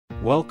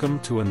Welcome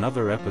to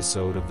another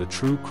episode of the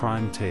True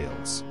Crime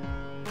Tales.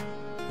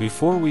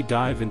 Before we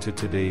dive into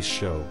today's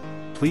show,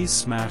 please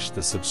smash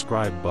the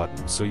subscribe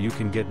button so you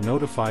can get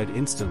notified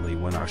instantly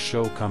when our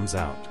show comes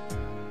out.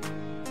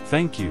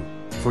 Thank you,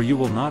 for you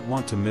will not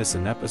want to miss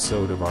an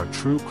episode of our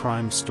true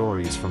crime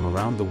stories from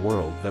around the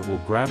world that will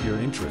grab your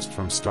interest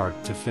from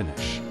start to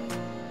finish.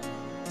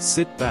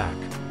 Sit back,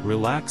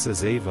 relax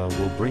as Ava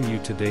will bring you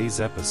today's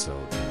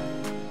episode.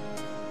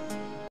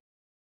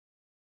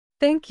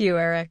 Thank you,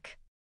 Eric.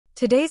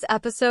 Today's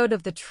episode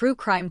of the True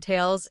Crime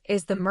Tales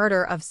is the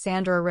murder of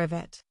Sandra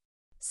Rivett.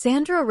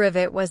 Sandra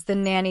Rivett was the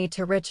nanny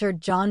to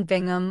Richard John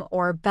Bingham,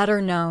 or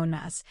better known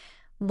as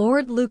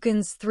Lord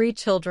Lucan's 3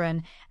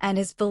 children, and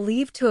is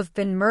believed to have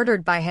been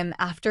murdered by him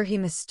after he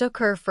mistook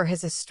her for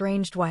his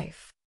estranged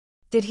wife.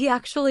 Did he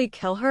actually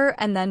kill her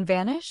and then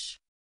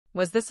vanish?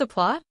 Was this a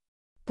plot?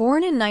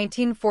 Born in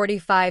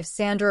 1945,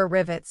 Sandra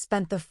Rivett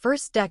spent the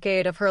first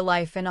decade of her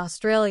life in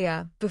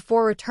Australia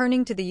before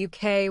returning to the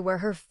UK, where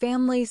her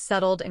family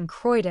settled in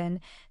Croydon,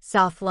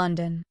 South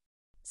London.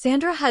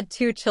 Sandra had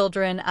 2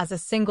 children as a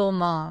single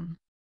mom.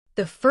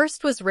 The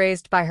first was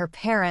raised by her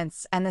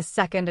parents and the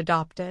second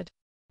adopted.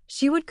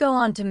 She would go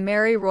on to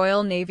marry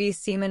Royal Navy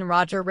seaman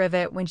Roger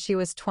Rivett when she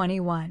was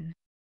 21.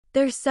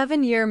 Their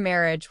 7-year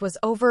marriage was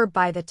over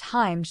by the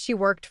time she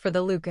worked for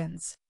the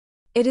Lucans.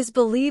 It is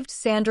believed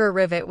Sandra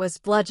Rivett was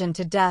bludgeoned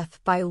to death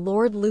by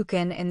Lord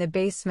Lucan in the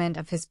basement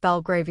of his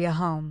Belgravia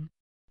home.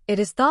 It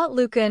is thought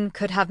Lucan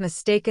could have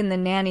mistaken the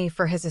nanny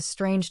for his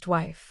estranged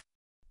wife.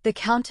 The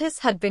Countess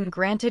had been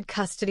granted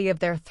custody of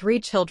their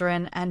 3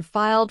 children and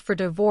filed for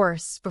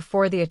divorce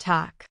before the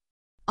attack.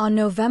 On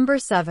November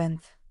 7,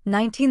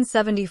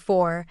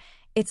 1974,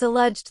 it's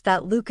alleged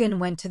that Lucan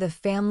went to the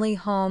family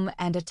home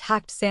and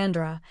attacked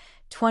Sandra,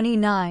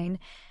 29,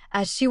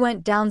 as she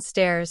went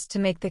downstairs to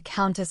make the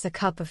Countess a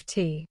cup of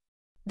tea.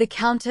 The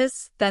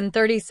Countess, then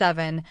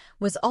 37,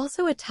 was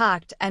also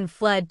attacked and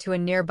fled to a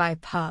nearby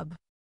pub.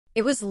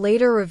 It was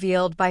later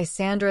revealed by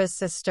Sandra's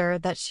sister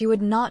that she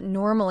would not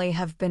normally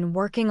have been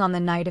working on the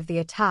night of the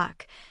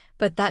attack,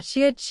 but that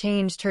she had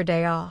changed her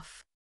day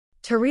off.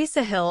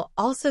 Teresa Hill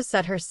also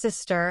said her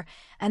sister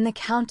and the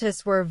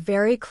Countess were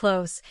very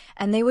close,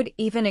 and they would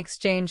even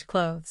exchange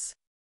clothes.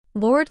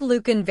 Lord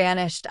Lucan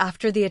vanished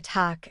after the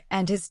attack,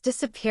 and his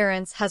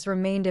disappearance has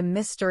remained a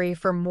mystery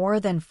for more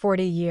than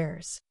 40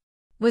 years.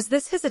 Was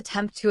this his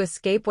attempt to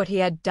escape what he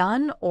had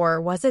done, or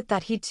was it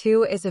that he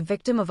too is a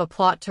victim of a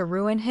plot to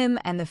ruin him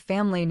and the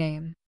family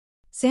name?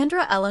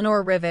 Sandra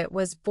Eleanor Rivett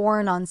was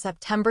born on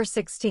September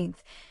 16,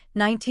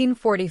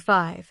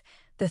 1945,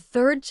 the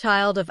 3rd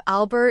child of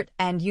Albert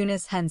and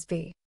Eunice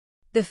Hensby.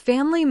 The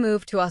family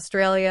moved to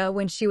Australia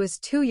when she was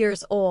 2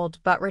 years old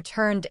but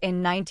returned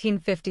in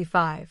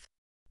 1955.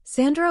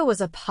 Sandra was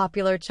a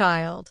popular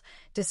child,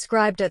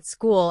 described at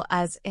school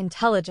as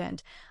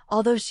intelligent,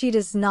 although she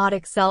does not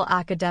excel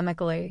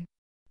academically.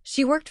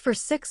 She worked for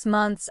 6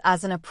 months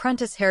as an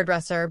apprentice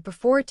hairdresser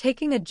before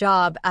taking a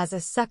job as a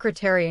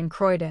secretary in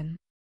Croydon.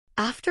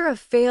 After a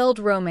failed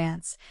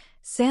romance,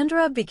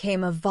 Sandra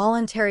became a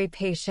voluntary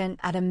patient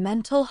at a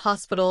mental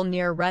hospital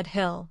near Red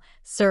Hill,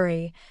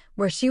 Surrey,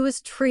 where she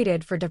was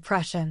treated for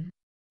depression.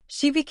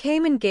 She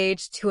became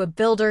engaged to a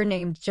builder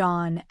named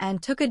John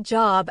and took a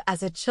job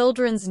as a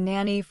children's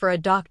nanny for a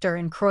doctor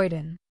in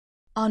Croydon.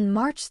 On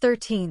March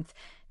 13,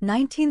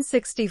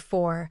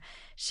 1964,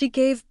 she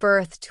gave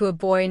birth to a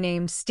boy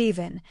named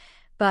Stephen,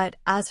 but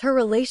as her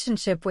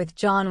relationship with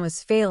John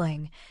was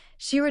failing,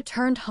 she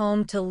returned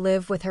home to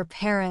live with her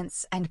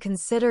parents and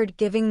considered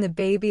giving the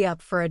baby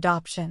up for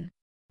adoption.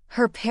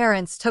 Her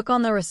parents took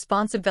on the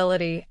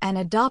responsibility and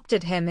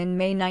adopted him in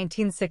May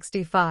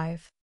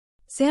 1965.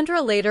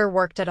 Sandra later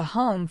worked at a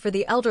home for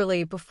the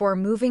elderly before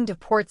moving to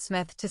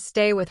Portsmouth to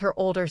stay with her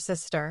older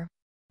sister.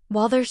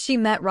 While there she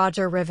met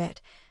Roger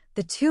Rivett.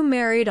 The two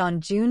married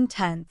on June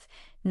 10,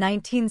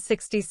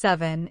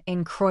 1967,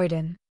 in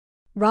Croydon.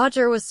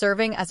 Roger was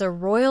serving as a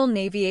Royal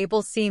Navy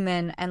able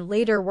seaman and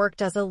later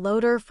worked as a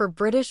loader for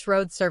British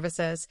Road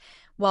Services,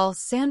 while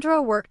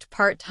Sandra worked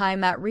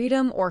part-time at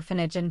Reedham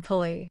Orphanage in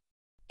Pulley.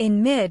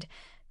 In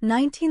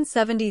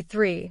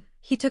mid-1973,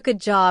 he took a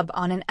job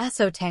on an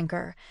Esso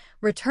tanker,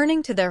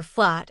 returning to their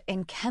flat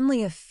in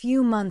Kenley a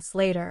few months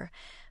later,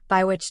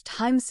 by which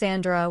time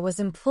Sandra was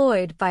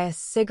employed by a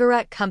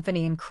cigarette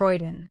company in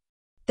Croydon.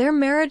 Their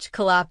marriage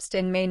collapsed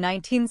in May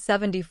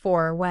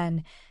 1974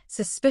 when,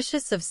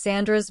 suspicious of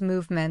Sandra's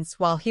movements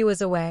while he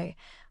was away,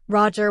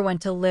 Roger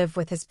went to live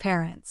with his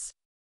parents.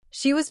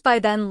 She was by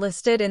then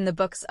listed in the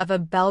books of a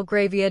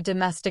Belgravia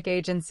domestic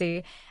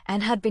agency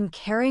and had been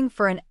caring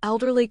for an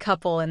elderly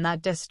couple in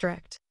that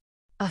district.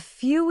 A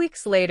few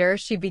weeks later,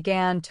 she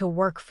began to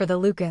work for the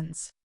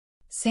Lucans.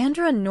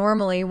 Sandra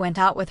normally went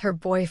out with her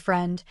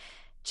boyfriend,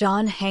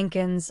 John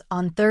Hankins,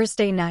 on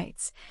Thursday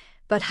nights,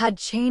 but had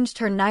changed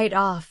her night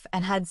off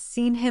and had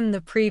seen him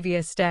the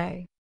previous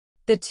day.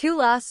 The two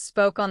last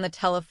spoke on the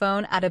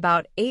telephone at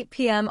about 8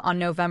 p.m. on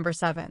November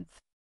 7th.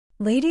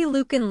 Lady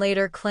Lucan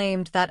later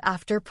claimed that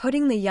after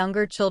putting the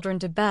younger children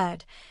to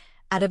bed,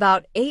 At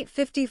about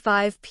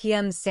 8:55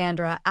 p.m.,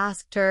 Sandra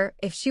asked her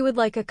if she would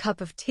like a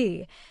cup of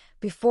tea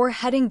before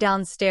heading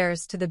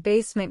downstairs to the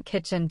basement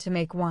kitchen to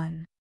make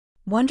one.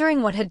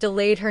 Wondering what had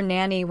delayed her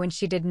nanny when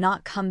she did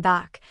not come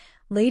back,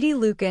 Lady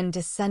Lucan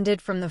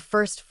descended from the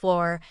first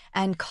floor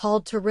and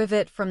called to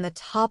Rivett from the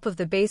top of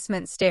the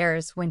basement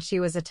stairs when she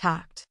was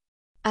attacked.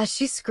 As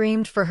she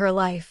screamed for her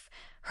life,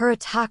 her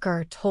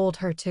attacker told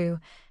her to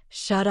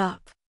shut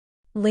up.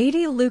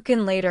 Lady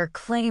Lucan later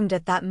claimed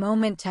at that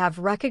moment to have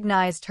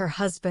recognized her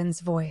husband's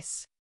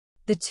voice.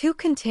 The two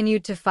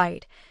continued to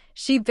fight.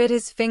 She bit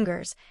his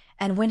fingers,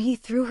 and when he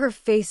threw her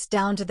face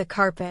down to the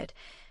carpet,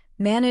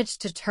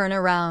 managed to turn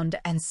around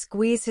and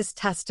squeeze his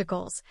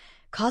testicles,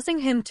 causing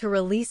him to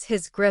release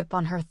his grip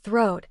on her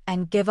throat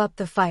and give up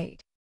the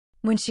fight.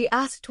 When she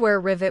asked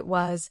where Rivett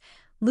was,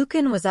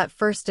 Lucan was at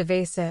first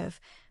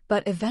evasive,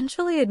 but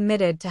eventually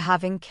admitted to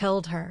having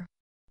killed her.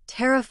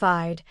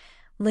 Terrified,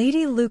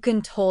 Lady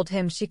Lucan told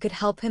him she could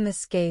help him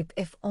escape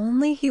if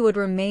only he would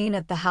remain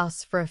at the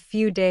house for a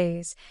few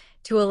days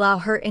to allow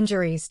her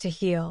injuries to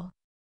heal.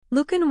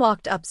 Lucan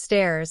walked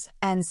upstairs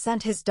and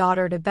sent his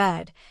daughter to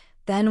bed,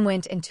 then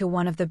went into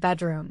one of the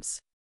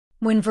bedrooms.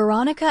 When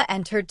Veronica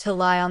entered to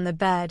lie on the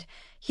bed,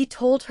 he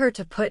told her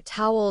to put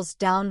towels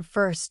down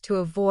first to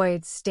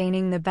avoid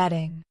staining the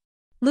bedding.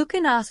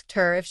 Lucan asked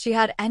her if she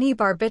had any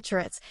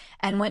barbiturates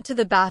and went to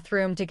the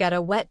bathroom to get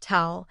a wet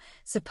towel,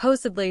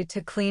 supposedly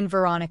to clean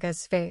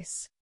Veronica's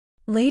face.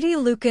 Lady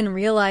Lucan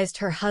realized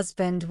her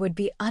husband would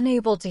be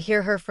unable to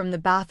hear her from the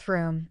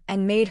bathroom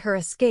and made her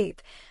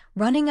escape,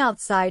 running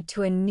outside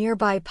to a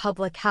nearby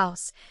public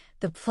house,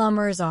 the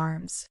Plumber's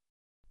Arms.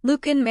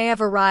 Lucan may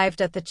have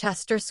arrived at the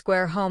Chester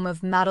Square home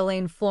of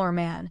Madeleine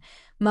Floorman,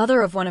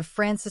 mother of one of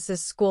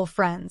Francis's school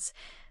friends,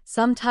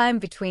 sometime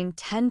between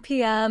 10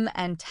 p.m.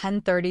 and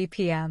 10:30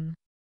 p.m.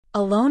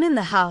 Alone in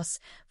the house,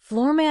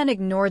 Floorman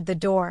ignored the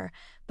door,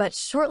 but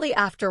shortly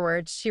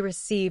afterwards she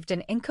received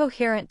an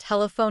incoherent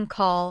telephone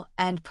call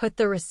and put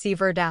the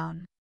receiver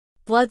down.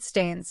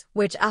 Bloodstains,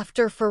 which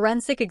after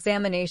forensic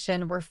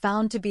examination were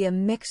found to be a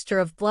mixture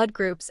of blood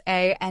groups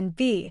A and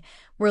B,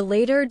 were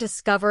later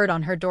discovered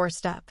on her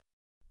doorstep.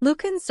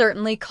 Lucan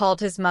certainly called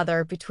his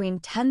mother between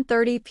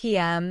 10:30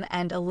 p.m.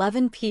 and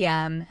 11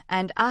 p.m.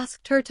 and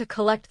asked her to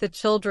collect the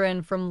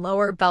children from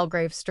Lower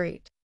Belgrave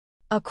Street.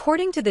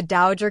 According to the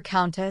Dowager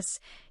Countess,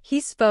 he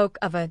spoke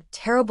of a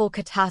terrible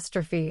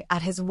catastrophe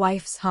at his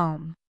wife's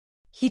home.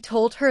 He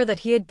told her that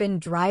he had been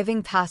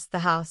driving past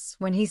the house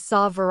when he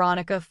saw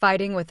Veronica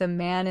fighting with a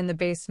man in the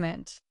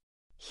basement.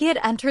 He had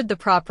entered the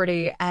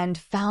property and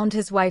found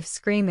his wife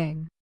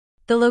screaming.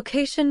 The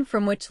location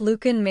from which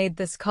Lucan made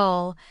this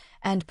call,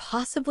 and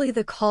possibly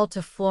the call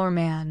to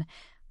Floorman,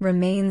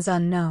 remains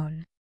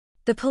unknown.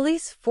 The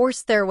police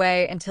forced their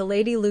way into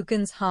Lady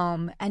Lucan's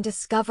home and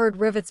discovered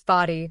Rivett's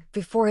body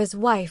before his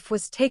wife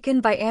was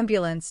taken by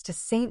ambulance to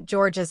St.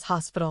 George's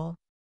Hospital.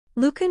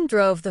 Lucan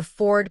drove the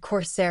Ford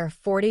Corsair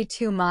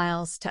 42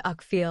 miles to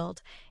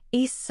Uckfield,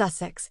 East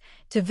Sussex,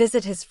 to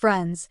visit his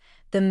friends,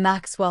 the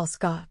Maxwell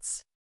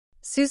Scotts.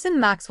 Susan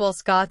Maxwell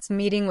Scott's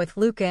meeting with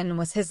Lucan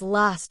was his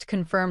last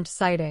confirmed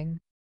sighting.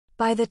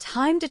 By the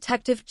time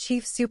Detective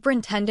Chief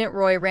Superintendent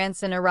Roy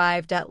Ranson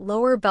arrived at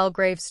Lower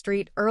Belgrave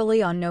Street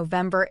early on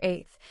November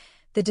 8th,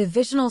 the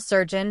divisional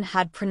surgeon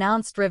had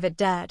pronounced Rivett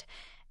dead,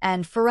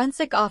 and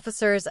forensic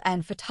officers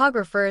and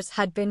photographers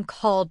had been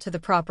called to the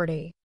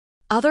property.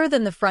 Other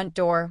than the front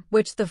door,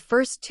 which the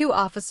first two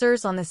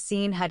officers on the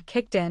scene had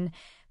kicked in,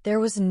 there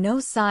was no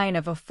sign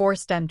of a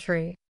forced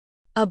entry.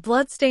 A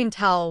bloodstained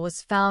towel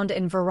was found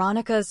in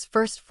Veronica's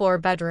first-floor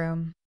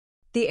bedroom.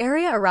 The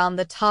area around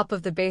the top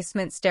of the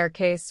basement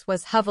staircase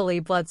was heavily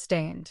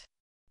bloodstained.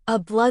 A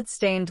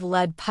blood-stained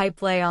lead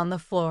pipe lay on the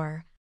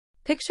floor.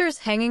 Pictures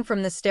hanging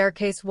from the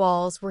staircase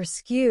walls were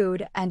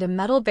skewed and a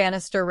metal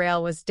banister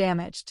rail was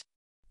damaged.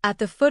 At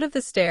the foot of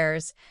the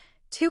stairs,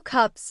 2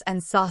 cups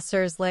and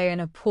saucers lay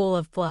in a pool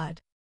of blood.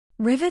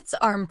 Rivett's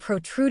arm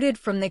protruded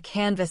from the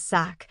canvas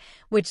sack,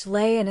 which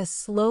lay in a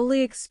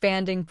slowly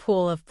expanding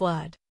pool of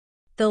blood.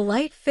 The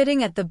light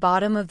fitting at the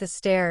bottom of the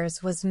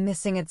stairs was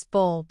missing its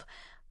bulb.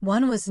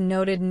 One was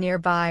noted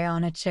nearby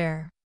on a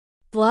chair.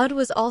 Blood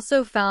was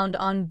also found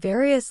on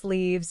various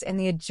leaves in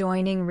the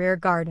adjoining rear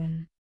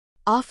garden.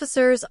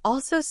 Officers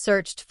also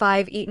searched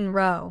 5 Eaton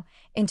Row,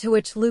 into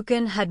which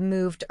Lucan had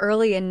moved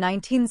early in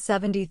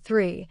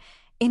 1973,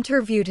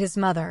 interviewed his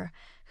mother,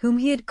 whom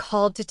he had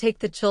called to take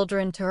the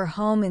children to her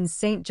home in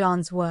St.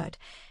 John's Wood,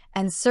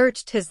 and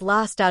searched his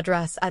last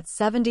address at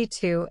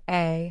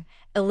 72A,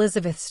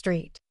 Elizabeth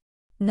Street.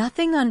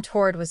 Nothing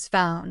untoward was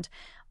found.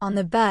 On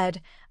the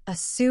bed, a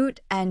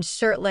suit and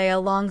shirt lay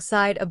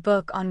alongside a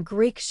book on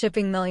Greek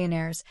shipping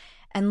millionaires,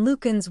 and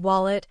Lucan's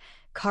wallet,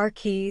 car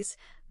keys,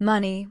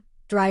 money,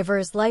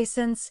 driver's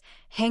license,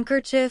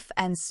 handkerchief,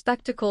 and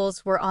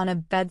spectacles were on a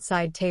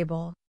bedside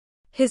table.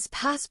 His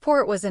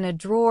passport was in a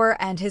drawer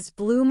and his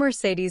blue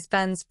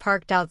Mercedes-Benz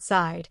parked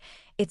outside,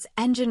 its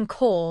engine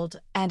cold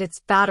and its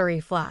battery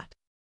flat.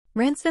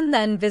 Ranson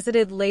then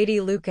visited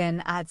Lady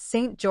Lucan at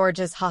St.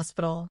 George's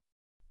Hospital.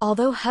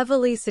 Although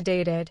heavily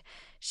sedated,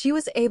 she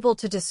was able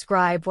to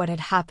describe what had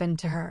happened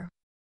to her.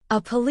 A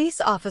police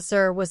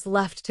officer was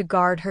left to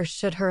guard her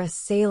should her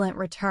assailant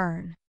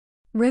return.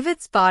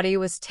 Rivett's body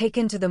was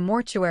taken to the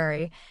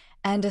mortuary,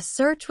 and a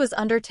search was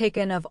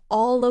undertaken of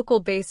all local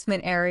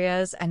basement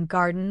areas and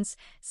gardens,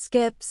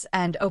 skips,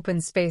 and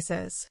open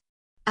spaces.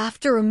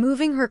 After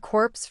removing her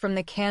corpse from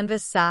the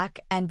canvas sack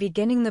and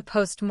beginning the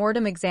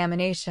post-mortem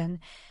examination,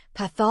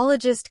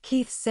 pathologist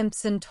Keith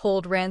Simpson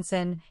told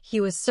Ranson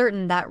he was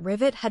certain that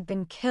Rivett had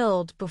been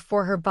killed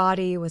before her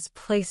body was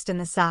placed in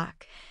the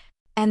sack,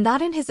 and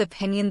that in his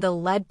opinion the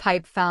lead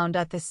pipe found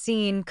at the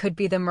scene could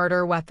be the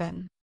murder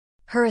weapon.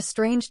 Her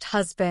estranged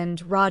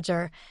husband,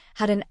 Roger,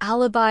 had an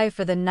alibi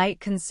for the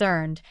night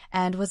concerned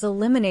and was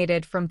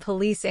eliminated from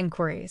police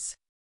inquiries.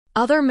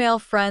 Other male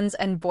friends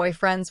and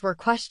boyfriends were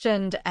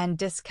questioned and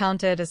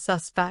discounted as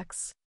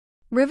suspects.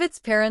 Rivett's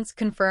parents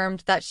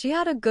confirmed that she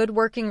had a good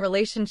working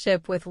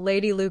relationship with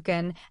Lady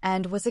Lucan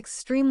and was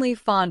extremely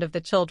fond of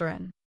the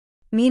children.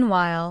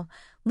 Meanwhile,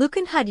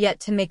 Lucan had yet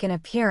to make an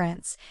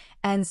appearance,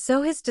 and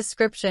so his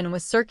description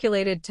was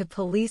circulated to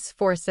police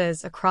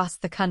forces across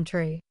the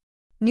country.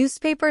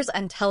 Newspapers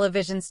and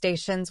television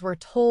stations were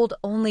told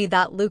only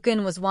that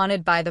Lucan was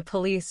wanted by the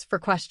police for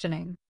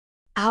questioning.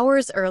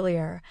 Hours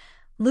earlier,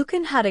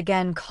 Lucan had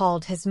again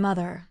called his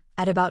mother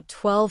at about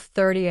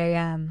 12:30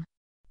 a.m.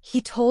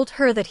 He told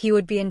her that he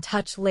would be in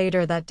touch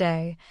later that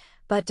day,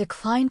 but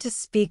declined to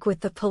speak with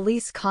the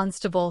police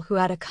constable who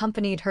had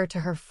accompanied her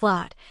to her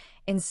flat.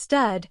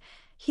 Instead,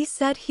 he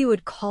said he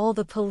would call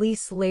the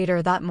police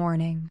later that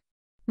morning.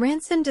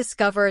 Ranson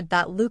discovered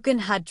that Lucan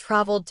had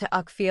traveled to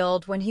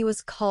Uckfield when he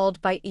was called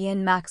by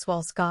Ian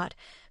Maxwell Scott,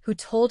 who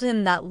told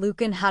him that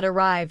Lucan had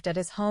arrived at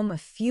his home a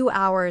few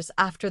hours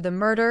after the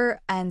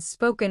murder and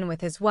spoken with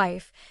his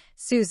wife,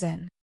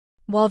 Susan.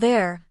 While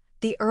there,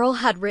 the Earl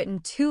had written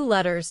 2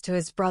 letters to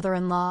his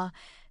brother-in-law,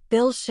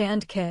 Bill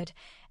Shandkid,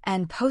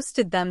 and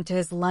posted them to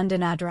his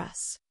London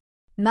address.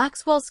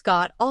 Maxwell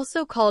Scott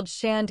also called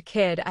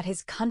Shandkid at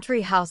his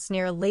country house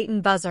near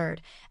Leighton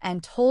Buzzard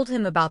and told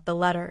him about the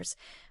letters,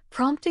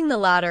 prompting the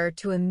latter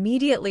to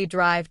immediately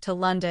drive to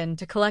London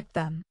to collect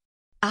them.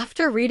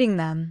 After reading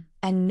them,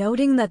 and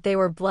noting that they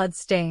were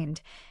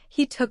blood-stained,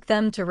 he took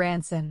them to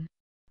Ranson.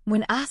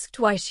 When asked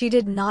why she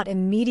did not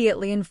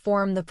immediately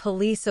inform the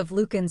police of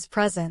Lucan's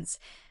presence,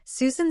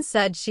 Susan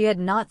said she had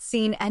not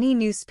seen any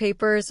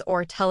newspapers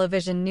or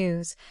television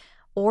news,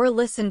 or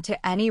listened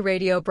to any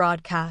radio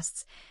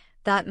broadcasts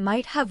that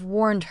might have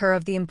warned her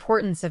of the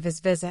importance of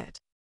his visit.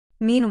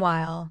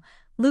 Meanwhile,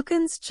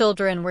 Lucan's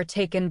children were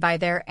taken by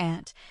their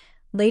aunt,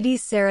 Lady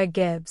Sarah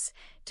Gibbs,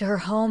 to her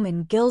home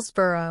in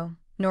Guilsborough,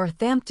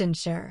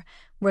 Northamptonshire,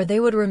 where they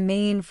would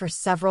remain for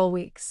several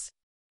weeks.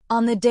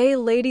 On the day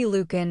Lady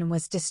Lucan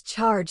was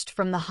discharged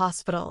from the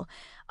hospital,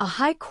 a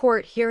High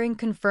Court hearing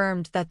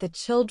confirmed that the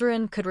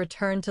children could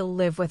return to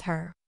live with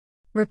her.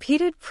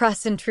 Repeated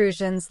press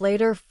intrusions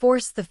later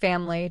forced the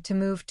family to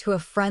move to a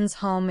friend's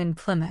home in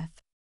Plymouth.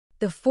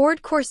 The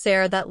Ford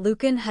Corsair that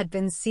Lucan had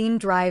been seen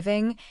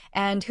driving,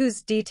 and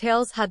whose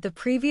details had the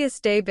previous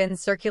day been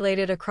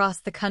circulated across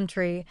the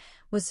country,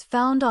 was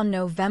found on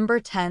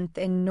November 10th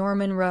in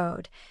Norman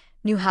Road,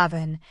 New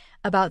Haven,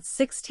 about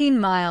 16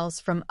 miles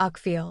from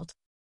Uckfield.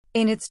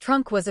 In its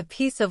trunk was a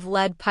piece of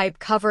lead pipe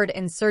covered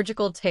in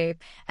surgical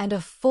tape and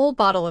a full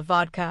bottle of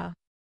vodka.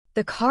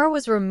 The car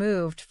was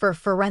removed for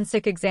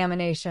forensic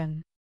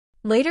examination.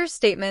 Later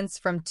statements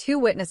from 2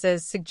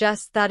 witnesses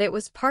suggest that it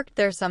was parked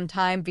there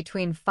sometime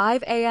between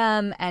 5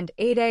 a.m. and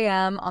 8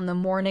 a.m. on the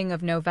morning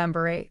of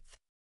November 8th.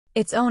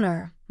 Its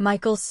owner,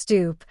 Michael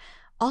Stoop,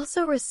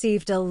 also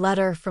received a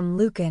letter from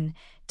Lucan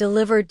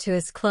delivered to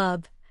his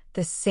club,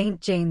 the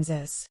St.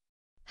 James's.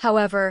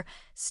 However,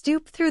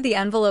 Stoop threw the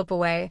envelope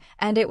away,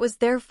 and it was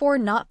therefore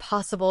not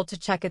possible to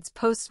check its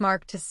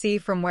postmark to see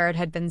from where it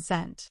had been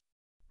sent.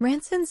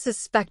 Ranson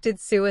suspected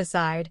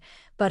suicide,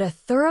 but a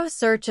thorough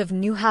search of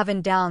New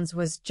Haven Downs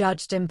was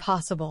judged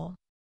impossible.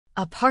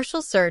 A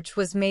partial search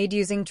was made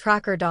using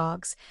tracker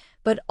dogs,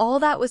 but all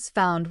that was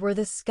found were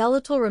the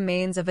skeletal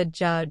remains of a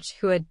judge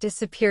who had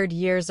disappeared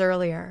years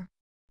earlier.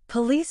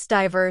 Police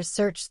divers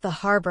searched the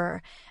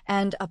harbor,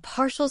 and a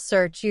partial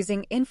search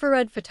using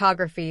infrared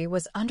photography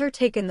was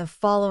undertaken the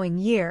following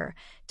year,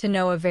 to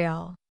no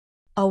avail.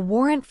 A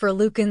warrant for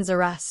Lucan's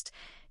arrest,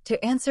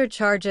 to answer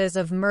charges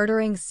of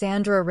murdering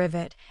Sandra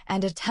Rivett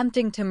and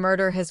attempting to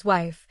murder his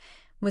wife,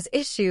 was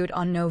issued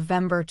on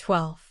November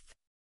 12th.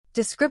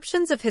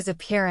 Descriptions of his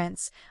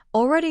appearance,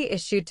 already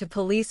issued to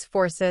police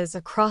forces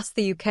across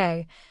the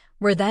UK,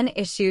 were then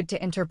issued to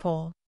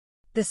Interpol.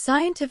 The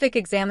scientific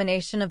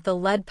examination of the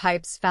lead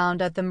pipes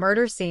found at the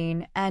murder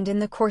scene and in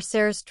the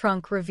Corsair's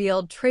trunk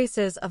revealed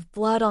traces of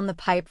blood on the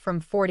pipe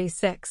from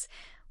 46,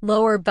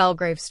 Lower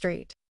Belgrave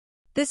Street.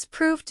 This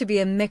proved to be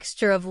a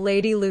mixture of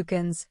Lady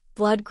Lucan's,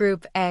 blood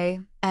group A,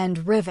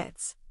 and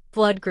Rivett's,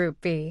 blood group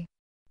B.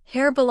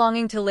 Hair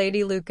belonging to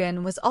Lady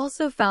Lucan was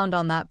also found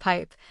on that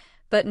pipe,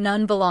 but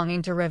none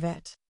belonging to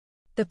Rivett.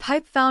 The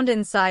pipe found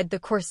inside the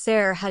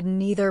Corsair had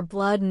neither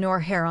blood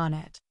nor hair on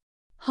it.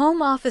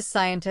 Home Office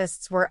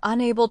scientists were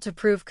unable to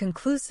prove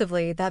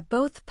conclusively that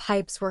both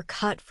pipes were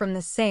cut from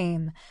the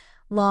same,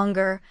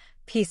 longer,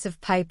 piece of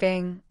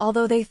piping,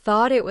 although they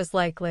thought it was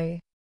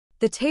likely.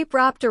 The tape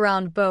wrapped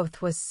around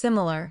both was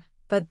similar,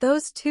 but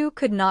those two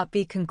could not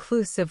be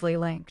conclusively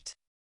linked.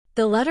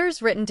 The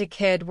letters written to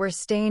Kidd were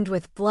stained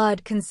with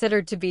blood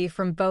considered to be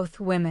from both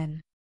women.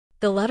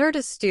 The letter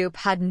to Stoop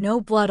had no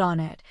blood on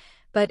it,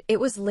 but it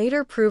was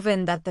later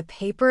proven that the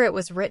paper it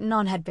was written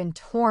on had been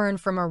torn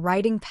from a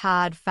writing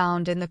pad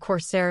found in the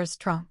Corsair's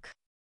trunk.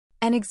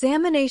 An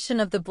examination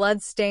of the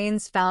blood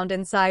stains found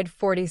inside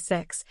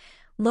 46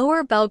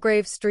 Lower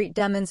Belgrave Street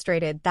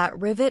demonstrated that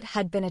Rivett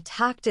had been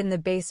attacked in the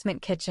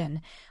basement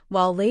kitchen,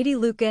 while Lady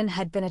Lucan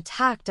had been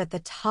attacked at the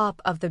top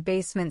of the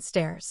basement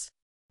stairs.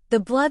 The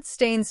blood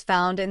stains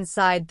found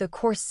inside the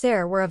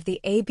Corsair were of the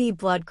AB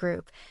blood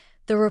group.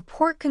 The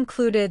report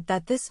concluded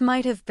that this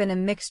might have been a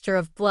mixture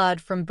of blood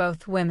from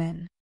both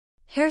women.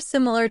 Hair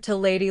similar to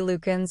Lady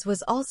Lucan's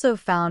was also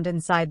found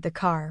inside the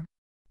car.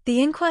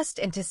 The inquest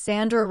into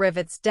Sandra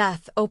Rivett's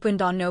death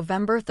opened on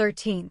November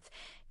 13,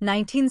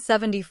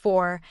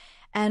 1974,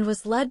 and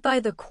was led by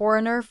the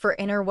coroner for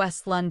Inner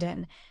West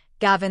London,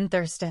 Gavin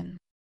Thurston.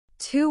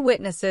 2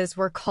 witnesses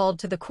were called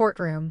to the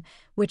courtroom,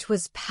 which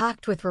was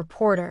packed with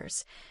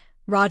reporters.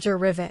 Roger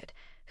Rivett,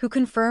 who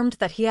confirmed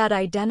that he had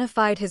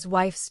identified his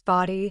wife's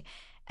body,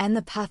 and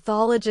the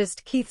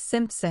pathologist Keith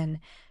Simpson,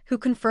 who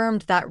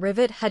confirmed that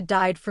Rivett had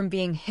died from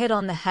being hit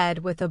on the head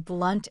with a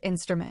blunt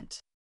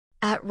instrument.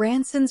 At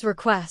Ranson's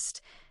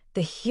request,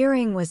 the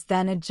hearing was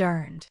then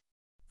adjourned.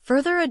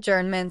 Further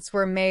adjournments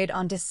were made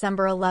on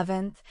December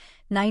 11,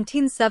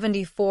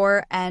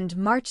 1974 and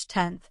March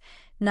 10,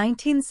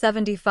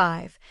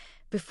 1975,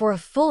 before a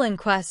full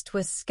inquest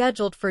was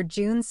scheduled for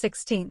June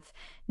 16,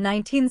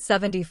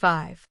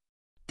 1975.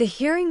 The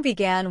hearing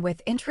began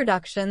with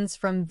introductions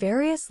from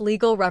various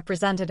legal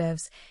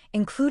representatives,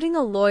 including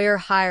a lawyer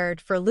hired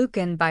for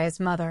Lucan by his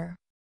mother.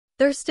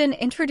 Thurston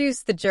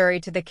introduced the jury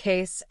to the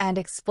case and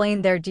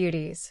explained their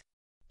duties.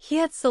 He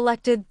had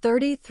selected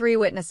 33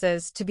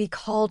 witnesses to be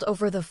called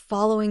over the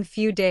following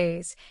few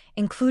days,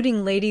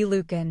 including Lady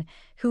Lucan,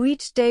 who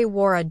each day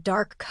wore a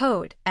dark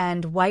coat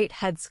and white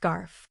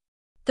headscarf.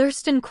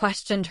 Thurston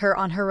questioned her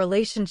on her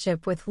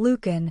relationship with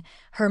Lucan,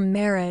 her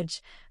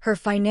marriage, her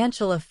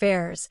financial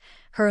affairs,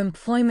 her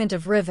employment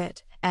of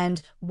Rivett,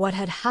 and what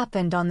had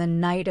happened on the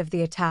night of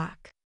the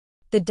attack.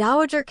 The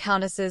Dowager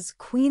Countess's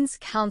Queen's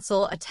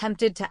Counsel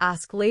attempted to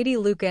ask Lady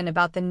Lucan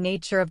about the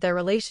nature of their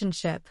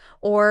relationship,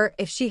 or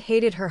if she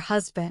hated her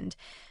husband,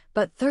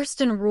 but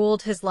Thurston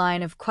ruled his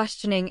line of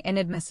questioning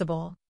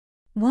inadmissible.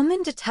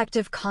 Woman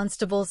Detective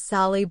Constable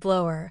Sally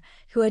Blower,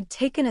 who had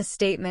taken a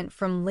statement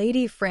from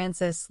Lady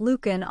Frances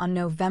Lucan on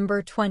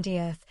November 20,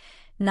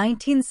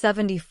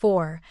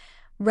 1974,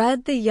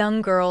 read the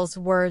young girl's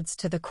words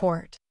to the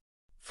court.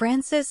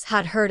 Frances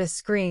had heard a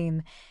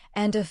scream,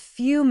 and a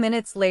few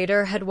minutes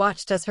later had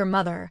watched as her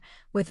mother,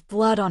 with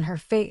blood on her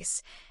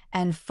face,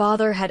 and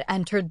father had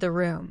entered the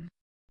room.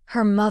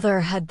 Her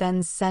mother had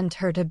then sent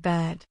her to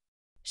bed.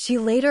 She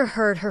later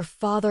heard her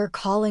father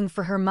calling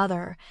for her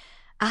mother,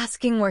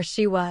 asking where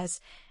she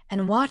was,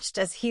 and watched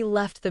as he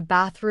left the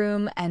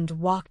bathroom and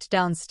walked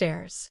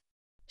downstairs.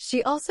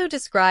 She also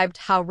described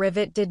how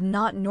Rivett did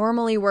not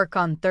normally work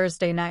on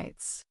Thursday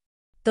nights.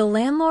 The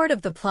landlord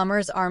of the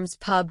Plumber's Arms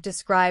pub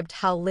described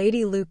how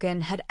Lady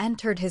Lucan had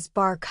entered his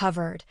bar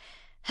covered,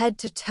 head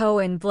to toe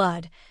in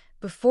blood,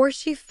 before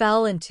she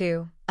fell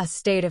into a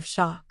state of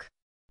shock.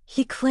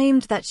 He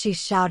claimed that she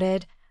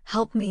shouted,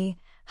 "Help me,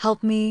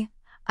 help me,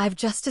 I've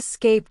just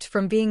escaped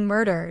from being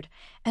murdered,"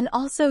 and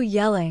also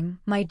yelling,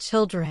 my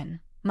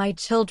children,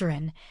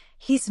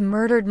 he's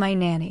murdered my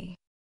nanny."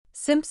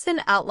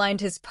 Simpson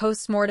outlined his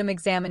post-mortem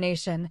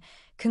examination,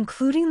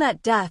 concluding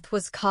that death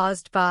was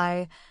caused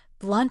by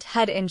blunt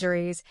head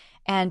injuries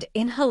and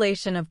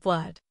inhalation of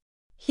blood.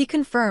 He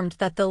confirmed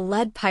that the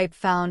lead pipe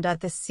found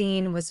at the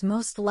scene was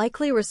most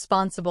likely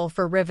responsible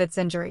for Rivett's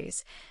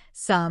injuries,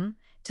 some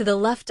to the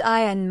left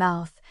eye and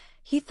mouth.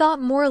 He thought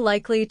more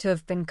likely to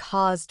have been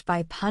caused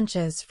by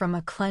punches from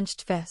a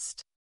clenched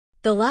fist.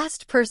 The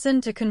last person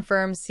to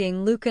confirm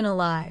seeing Lucan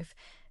alive,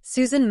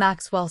 Susan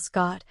Maxwell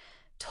Scott,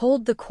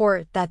 told the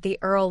court that the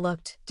Earl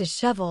looked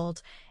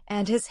disheveled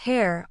and his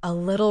hair a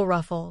little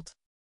ruffled.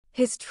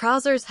 His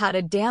trousers had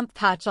a damp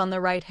patch on the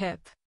right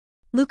hip.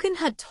 Lucan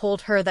had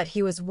told her that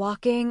he was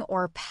walking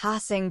or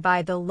passing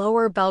by the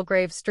Lower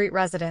Belgrave Street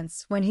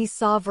residence when he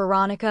saw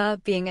Veronica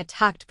being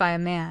attacked by a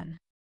man.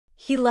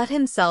 He let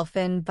himself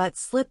in but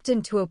slipped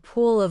into a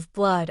pool of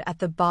blood at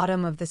the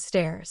bottom of the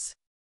stairs.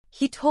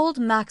 He told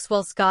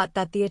Maxwell Scott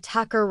that the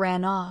attacker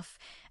ran off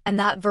and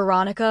that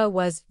Veronica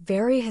was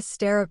very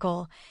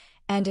hysterical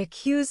and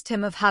accused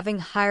him of having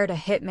hired a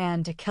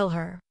hitman to kill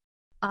her.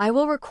 "I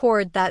will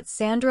record that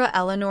Sandra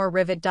Eleanor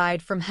Rivett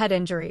died from head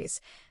injuries,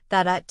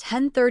 that at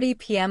 10:30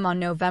 p.m. on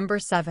November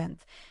 7,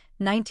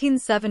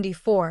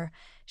 1974,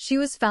 she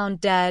was found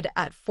dead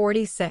at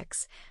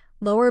 46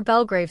 Lower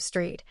Belgrave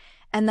Street,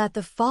 and that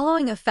the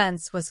following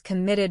offense was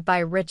committed by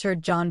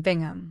Richard John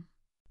Bingham,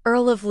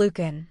 Earl of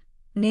Lucan,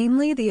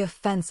 namely the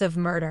offense of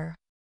murder.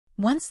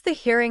 Once the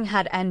hearing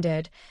had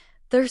ended,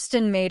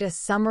 Thurston made a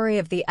summary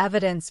of the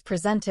evidence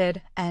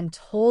presented and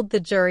told the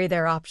jury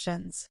their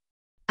options.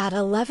 At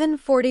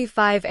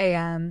 11:45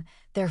 a.m.,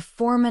 their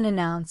foreman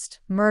announced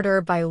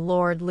murder by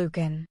Lord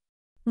Lucan.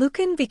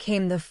 Lucan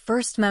became the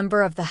first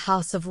member of the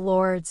House of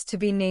Lords to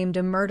be named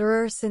a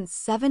murderer since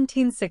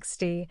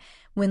 1760,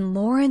 when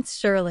Lawrence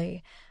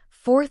Shirley,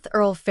 4th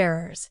Earl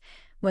Ferrers,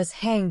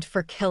 was hanged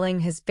for killing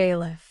his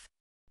bailiff.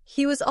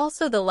 He was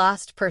also the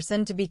last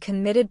person to be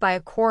committed by a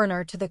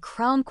coroner to the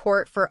Crown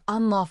Court for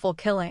unlawful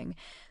killing.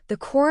 The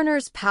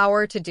coroner's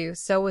power to do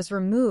so was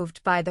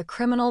removed by the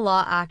Criminal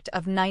Law Act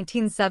of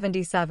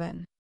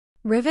 1977.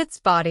 Rivett's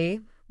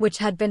body, which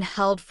had been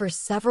held for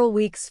several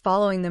weeks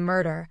following the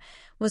murder,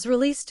 was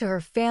released to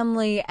her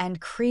family and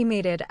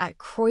cremated at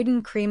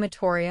Croydon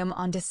Crematorium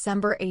on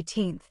December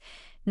 18,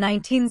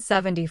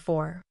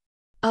 1974.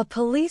 A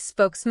police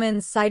spokesman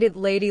cited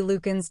Lady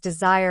Lucan's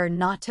desire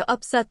not to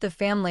upset the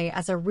family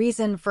as a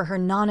reason for her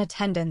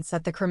non-attendance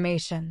at the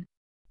cremation.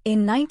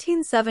 In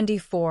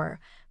 1974,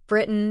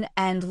 Britain,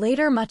 and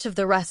later much of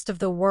the rest of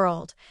the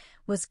world,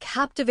 was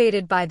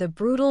captivated by the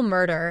brutal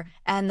murder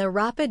and the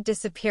rapid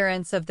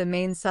disappearance of the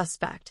main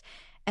suspect,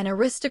 an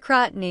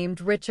aristocrat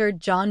named Richard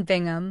John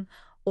Bingham,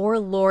 or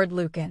Lord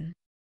Lucan.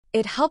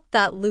 It helped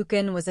that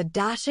Lucan was a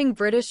dashing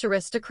British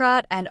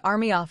aristocrat and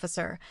army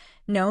officer,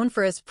 known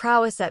for his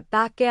prowess at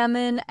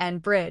backgammon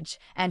and bridge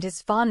and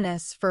his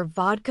fondness for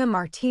vodka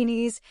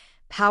martinis,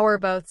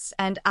 powerboats,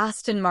 and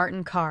Aston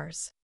Martin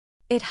cars.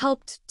 It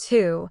helped,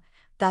 too,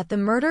 that the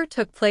murder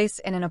took place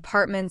in an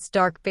apartment's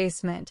dark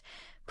basement,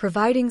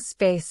 providing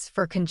space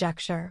for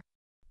conjecture.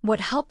 What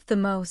helped the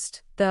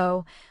most,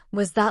 though,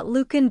 was that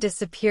Lucan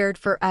disappeared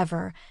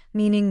forever,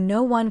 meaning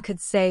no one could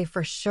say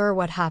for sure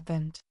what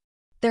happened.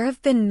 There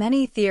have been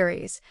many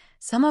theories,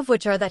 some of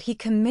which are that he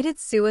committed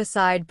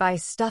suicide by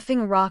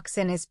stuffing rocks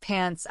in his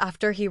pants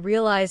after he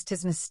realized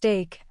his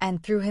mistake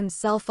and threw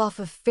himself off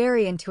a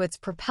ferry into its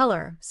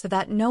propeller so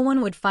that no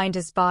one would find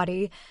his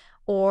body,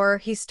 or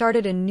he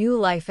started a new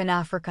life in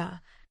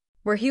Africa,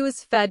 where he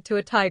was fed to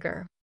a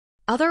tiger.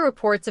 Other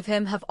reports of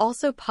him have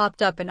also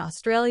popped up in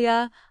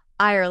Australia,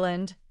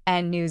 Ireland,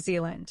 and New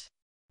Zealand.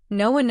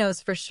 No one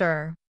knows for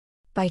sure.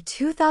 By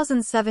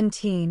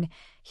 2017,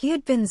 he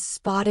had been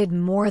spotted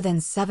more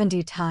than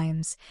 70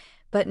 times,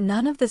 but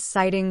none of the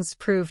sightings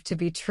proved to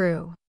be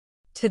true.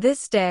 To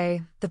this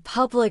day, the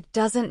public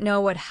doesn't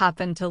know what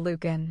happened to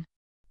Lucan.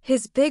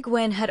 His big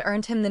win had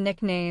earned him the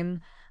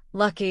nickname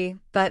Lucky,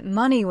 but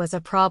money was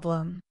a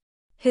problem.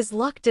 His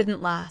luck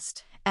didn't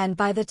last, and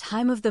by the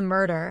time of the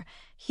murder,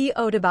 he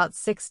owed about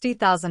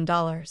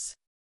 $60,000.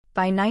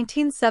 By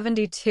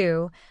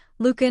 1972,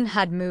 Lucan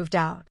had moved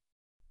out.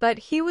 But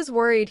he was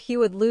worried he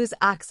would lose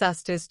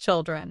access to his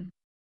children.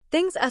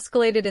 Things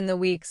escalated in the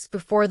weeks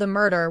before the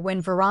murder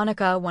when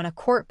Veronica won a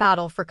court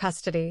battle for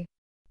custody.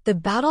 The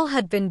battle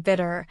had been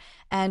bitter,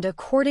 and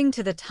according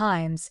to the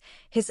Times,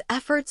 his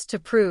efforts to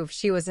prove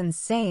she was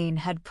insane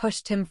had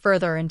pushed him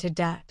further into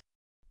debt.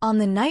 On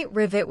the night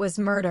Rivett was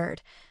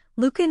murdered,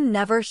 Lucan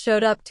never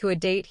showed up to a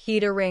date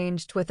he'd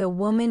arranged with a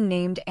woman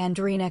named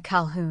Andrina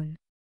Calhoun.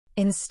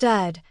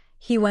 Instead,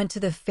 he went to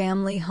the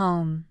family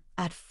home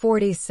at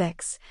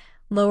 46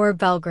 Lower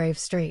Belgrave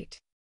Street.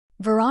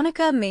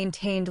 Veronica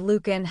maintained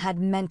Lucan had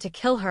meant to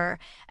kill her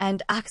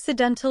and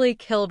accidentally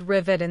killed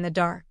Rivett in the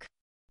dark.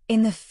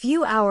 In the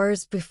few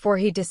hours before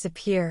he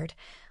disappeared,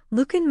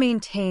 Lucan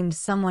maintained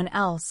someone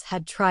else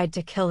had tried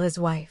to kill his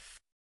wife.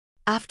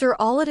 After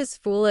all, it is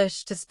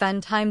foolish to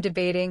spend time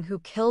debating who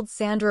killed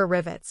Sandra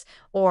Rivett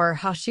or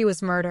how she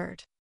was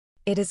murdered.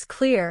 It is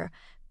clear,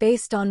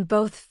 based on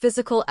both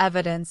physical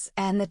evidence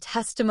and the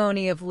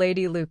testimony of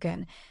Lady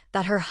Lucan,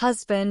 that her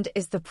husband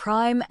is the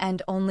prime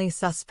and only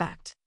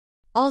suspect.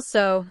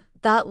 Also,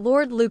 that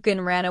Lord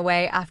Lucan ran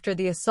away after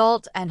the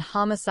assault and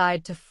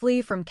homicide to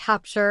flee from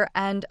capture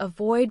and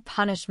avoid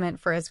punishment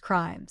for his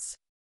crimes.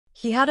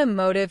 He had a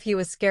motive. He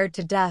was scared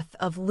to death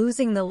of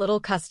losing the little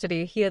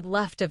custody he had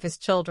left of his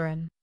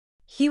children.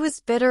 He was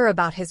bitter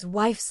about his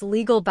wife's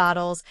legal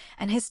battles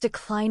and his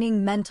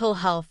declining mental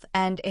health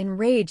and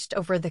enraged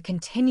over the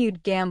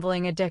continued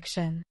gambling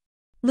addiction.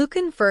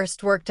 Lucan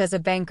first worked as a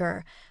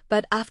banker,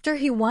 but after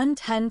he won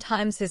 10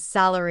 times his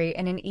salary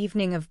in an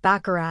evening of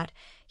baccarat,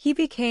 he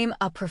became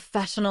a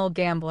professional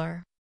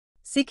gambler.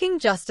 Seeking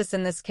justice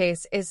in this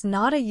case is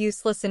not a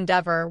useless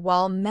endeavor.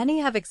 While many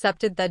have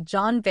accepted that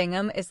John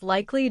Bingham is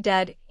likely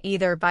dead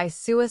either by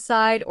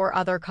suicide or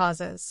other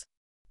causes.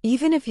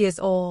 Even if he is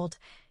old,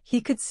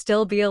 he could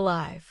still be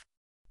alive.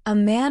 A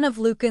man of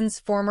Lucan's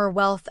former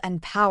wealth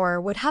and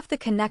power would have the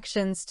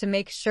connections to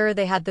make sure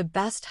they had the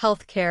best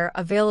health care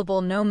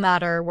available no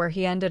matter where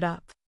he ended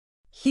up.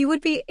 He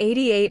would be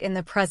 88 in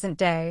the present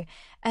day,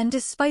 and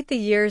despite the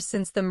years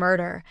since the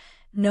murder,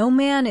 no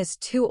man is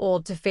too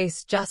old to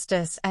face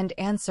justice and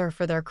answer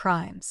for their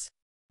crimes.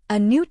 A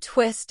new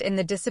twist in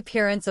the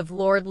disappearance of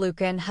Lord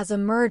Lucan has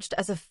emerged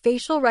as a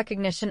facial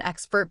recognition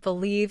expert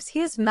believes he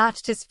has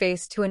matched his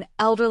face to an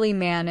elderly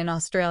man in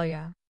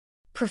Australia.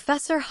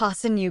 Professor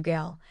Hassan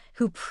Ugal,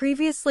 who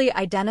previously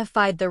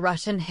identified the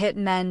Russian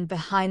hitmen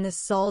behind the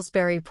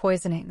Salisbury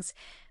poisonings,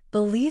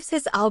 believes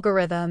his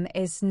algorithm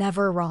is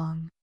never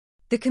wrong.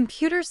 The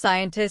computer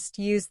scientist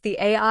used the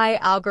AI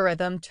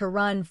algorithm to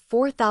run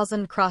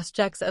 4,000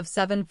 cross-checks of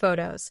 7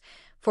 photos,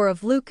 4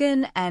 of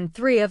Lucan and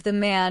 3 of the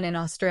man in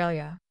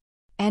Australia.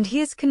 And he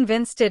is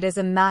convinced it is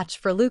a match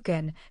for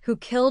Lucan, who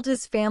killed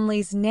his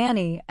family's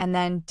nanny and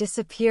then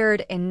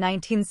disappeared in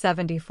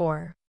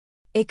 1974.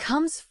 It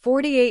comes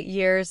 48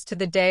 years to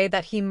the day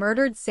that he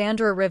murdered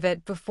Sandra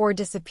Rivett before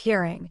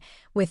disappearing,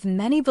 with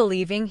many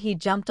believing he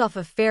jumped off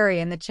a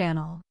ferry in the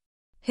Channel.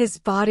 His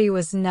body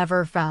was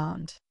never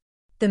found.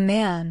 The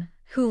man,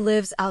 who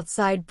lives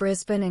outside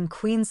Brisbane in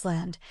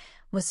Queensland,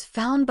 was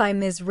found by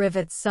Ms.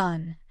 Rivett's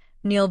son,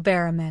 Neil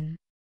Berriman.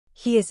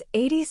 He is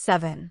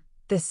 87,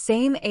 the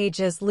same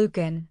age as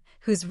Lucan,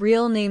 whose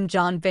real name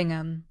John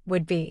Bingham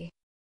would be.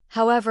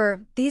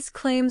 However, these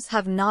claims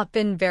have not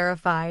been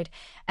verified,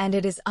 and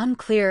it is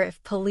unclear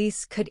if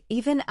police could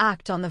even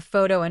act on the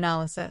photo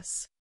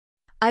analysis.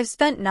 I've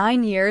spent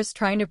 9 years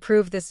trying to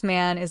prove this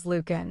man is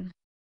Lucan.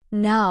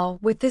 Now,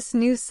 with this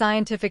new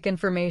scientific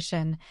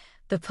information,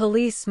 the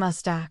police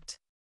must act.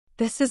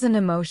 This isn't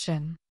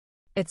emotion.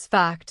 It's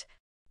fact.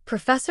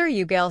 Professor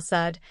Ugal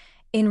said,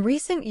 "In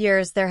recent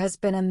years there has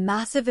been a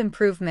massive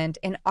improvement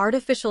in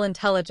artificial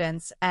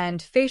intelligence and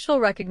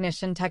facial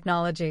recognition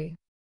technology.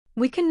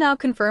 We can now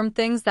confirm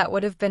things that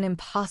would have been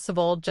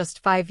impossible just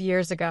 5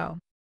 years ago.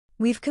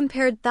 We've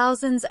compared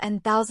thousands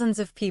and thousands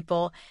of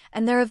people,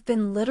 and there have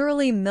been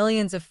literally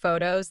millions of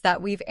photos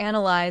that we've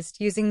analyzed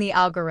using the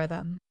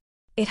algorithm.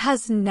 It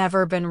has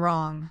never been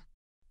wrong.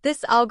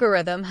 This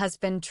algorithm has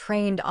been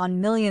trained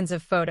on millions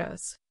of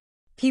photos.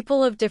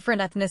 People of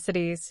different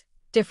ethnicities,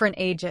 different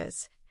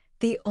ages.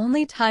 The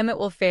only time it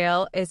will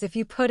fail is if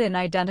you put in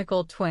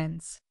identical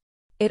twins.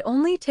 It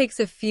only takes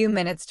a few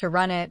minutes to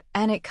run it,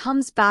 and it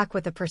comes back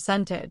with a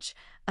percentage,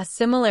 a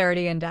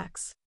similarity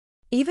index.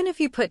 Even if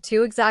you put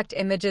 2 exact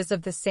images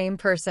of the same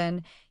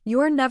person, you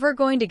are never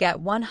going to get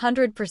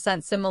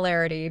 100%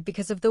 similarity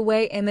because of the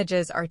way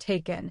images are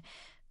taken,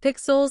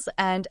 pixels,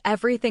 and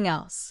everything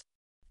else.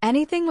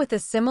 Anything with a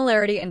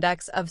similarity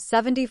index of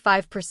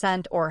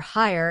 75% or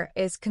higher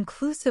is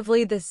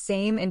conclusively the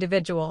same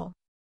individual."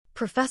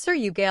 Professor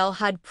Ugal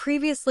had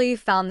previously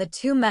found the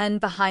 2 men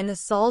behind the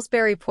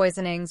Salisbury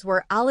poisonings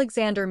were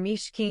Alexander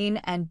Mishkin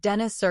and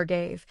Denis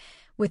Sergeyev,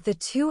 with the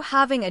 2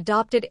 having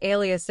adopted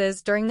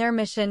aliases during their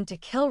mission to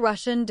kill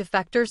Russian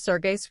defector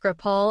Sergei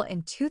Skripal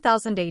in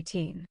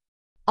 2018.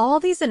 All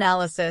these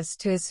analyses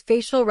to his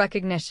facial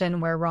recognition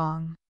were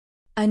wrong.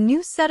 A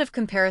new set of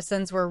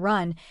comparisons were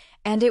run,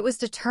 and it was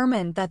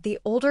determined that the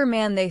older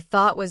man they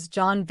thought was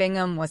John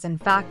Bingham was in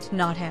fact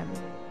not him.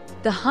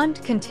 The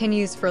hunt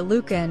continues for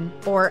Lucan,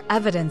 or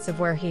evidence of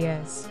where he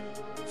is.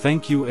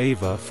 Thank you,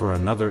 Ava, for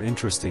another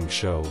interesting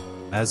show,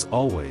 as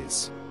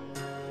always.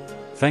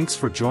 Thanks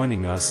for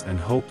joining us and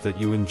hope that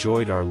you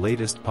enjoyed our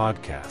latest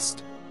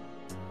podcast.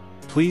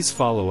 Please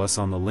follow us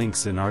on the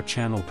links in our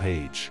channel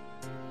page.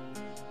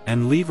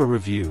 And leave a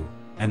review,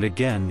 and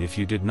again, if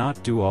you did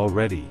not do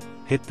already,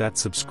 hit that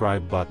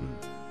subscribe button.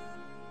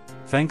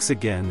 Thanks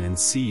again and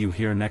see you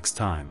here next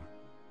time.